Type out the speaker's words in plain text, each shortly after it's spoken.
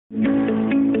Hello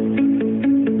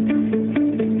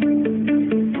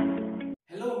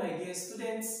my dear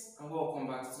students and welcome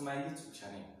back to my YouTube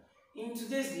channel. In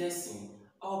today's lesson,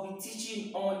 I'll be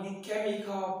teaching on the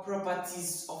chemical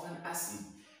properties of an acid.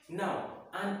 Now,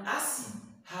 an acid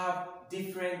have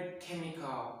different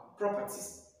chemical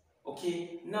properties.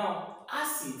 Okay, now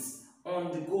acids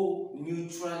undergo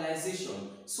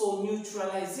neutralization. So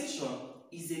neutralization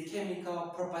is a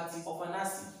chemical property of an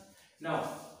acid. Now,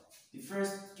 the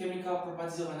first chemical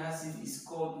property of an acid is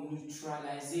called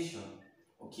neutralization.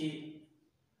 Okay,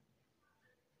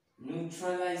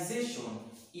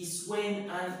 neutralization is when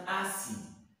an acid,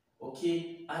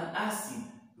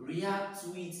 reacts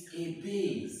with a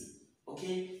base.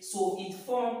 Okay, so it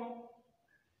forms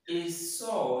a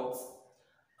salt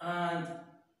and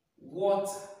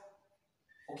water.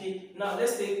 Okay, now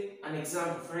let's take an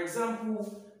example. For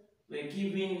example, we're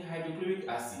given hydrochloric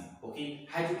acid. Okay,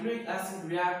 hydrochloric acid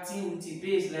reacting with a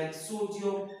base like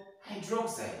sodium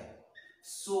hydroxide.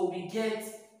 So we get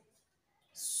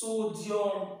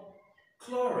sodium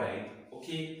chloride,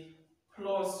 okay,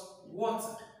 plus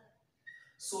water.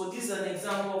 So this is an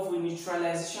example of a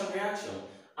neutralization reaction,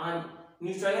 and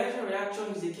neutralization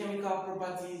reaction is a chemical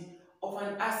property of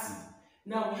an acid.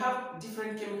 Now we have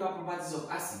different chemical properties of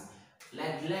acid,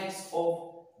 like the likes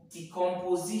of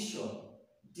decomposition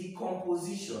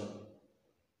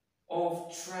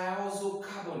of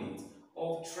trioxocarbonate,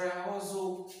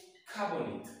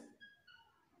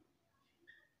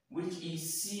 which is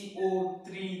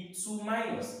CO3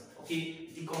 2-. Okay,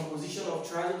 decomposition of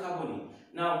trioxocarbonate.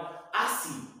 Now,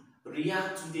 acid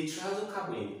react with the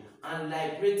trioxocarbonate and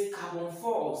liberate carbon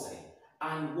dioxide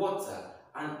and water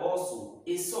and also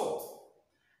a salt.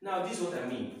 Now, this is what I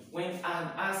mean. When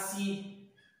an acid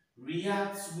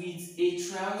reacts with a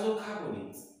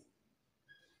trioxocarbonate,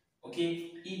 okay,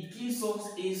 it gives us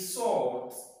a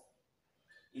salt,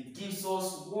 it gives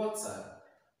us water,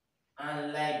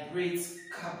 and liberates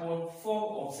carbon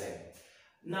dioxide.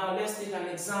 Now let's take an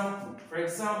example. For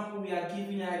example, we are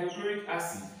given hydrochloric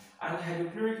acid, and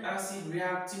hydrochloric acid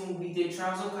reacting with a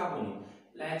trioxocarbonate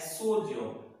like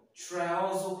sodium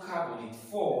trioxocarbonate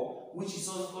 4, which is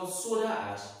also called soda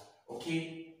ash.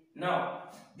 Okay, now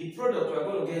the product we are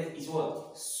going to get is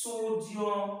what?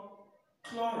 Sodium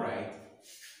chloride.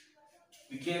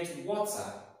 We get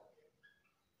water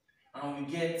and we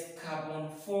get carbon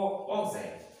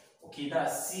dioxide. Okay,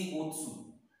 that's CO2.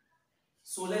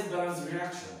 So let's balance the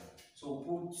reaction. So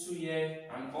put 2 here,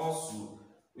 and also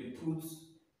we put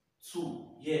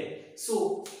 2 here.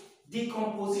 So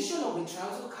decomposition of the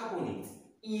trioxocarbonate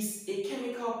is a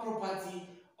chemical property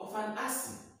of an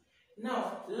acid.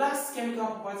 Now, last chemical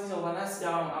property of an acid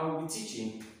I will be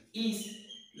teaching is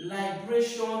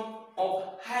liberation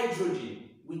of hydrogen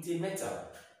with a metal.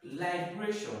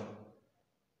 Liberation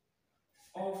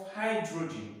of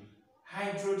hydrogen.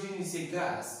 Hydrogen is a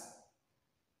gas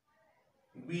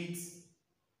with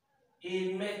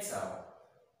a metal.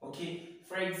 Okay,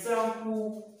 for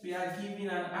example, we are given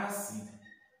an acid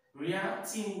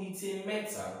reacting with a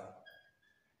metal.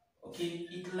 Okay,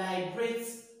 it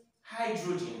liberates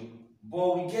hydrogen,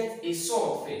 but we get a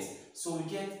salt first. So we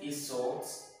get a salt,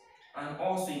 and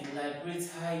also it liberates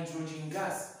hydrogen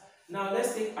gas. Now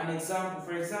let's take an example.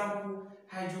 For example,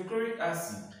 hydrochloric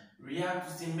acid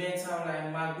reacts with a metal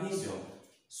like magnesium.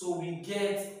 So we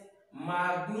get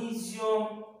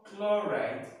magnesium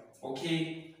chloride,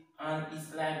 okay, and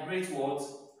it liberates what?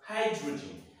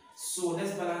 Hydrogen. So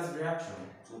let's balance the reaction.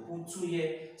 So put 2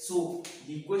 here. So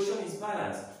the equation is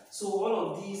balanced. So all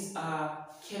of these are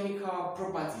chemical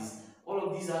properties. All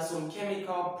of these are some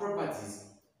chemical properties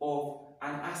of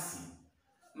an acid.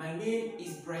 My name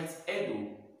is Bright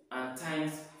Edo, and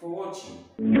thanks for watching.